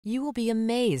You will be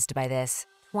amazed by this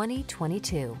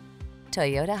 2022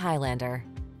 Toyota Highlander.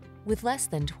 With less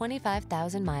than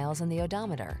 25,000 miles on the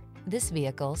odometer, this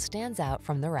vehicle stands out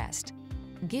from the rest.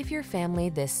 Give your family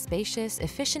this spacious,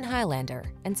 efficient Highlander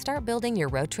and start building your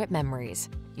road trip memories.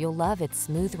 You'll love its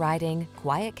smooth riding,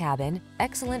 quiet cabin,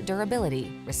 excellent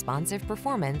durability, responsive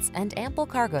performance, and ample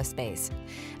cargo space,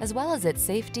 as well as its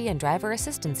safety and driver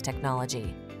assistance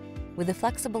technology. With a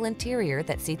flexible interior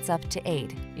that seats up to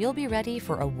 8, you'll be ready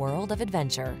for a world of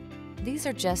adventure. These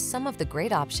are just some of the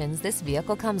great options this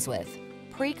vehicle comes with: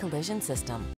 pre-collision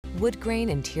system, wood grain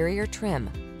interior trim,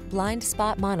 blind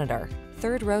spot monitor,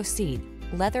 third row seat,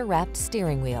 leather-wrapped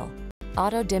steering wheel,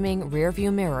 auto-dimming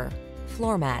rear-view mirror,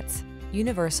 floor mats,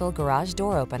 universal garage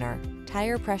door opener,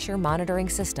 tire pressure monitoring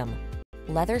system,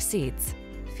 leather seats.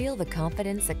 Feel the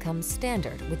confidence that comes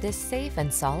standard with this safe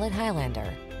and solid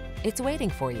Highlander. It's waiting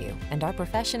for you, and our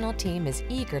professional team is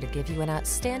eager to give you an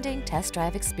outstanding test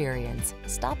drive experience.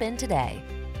 Stop in today.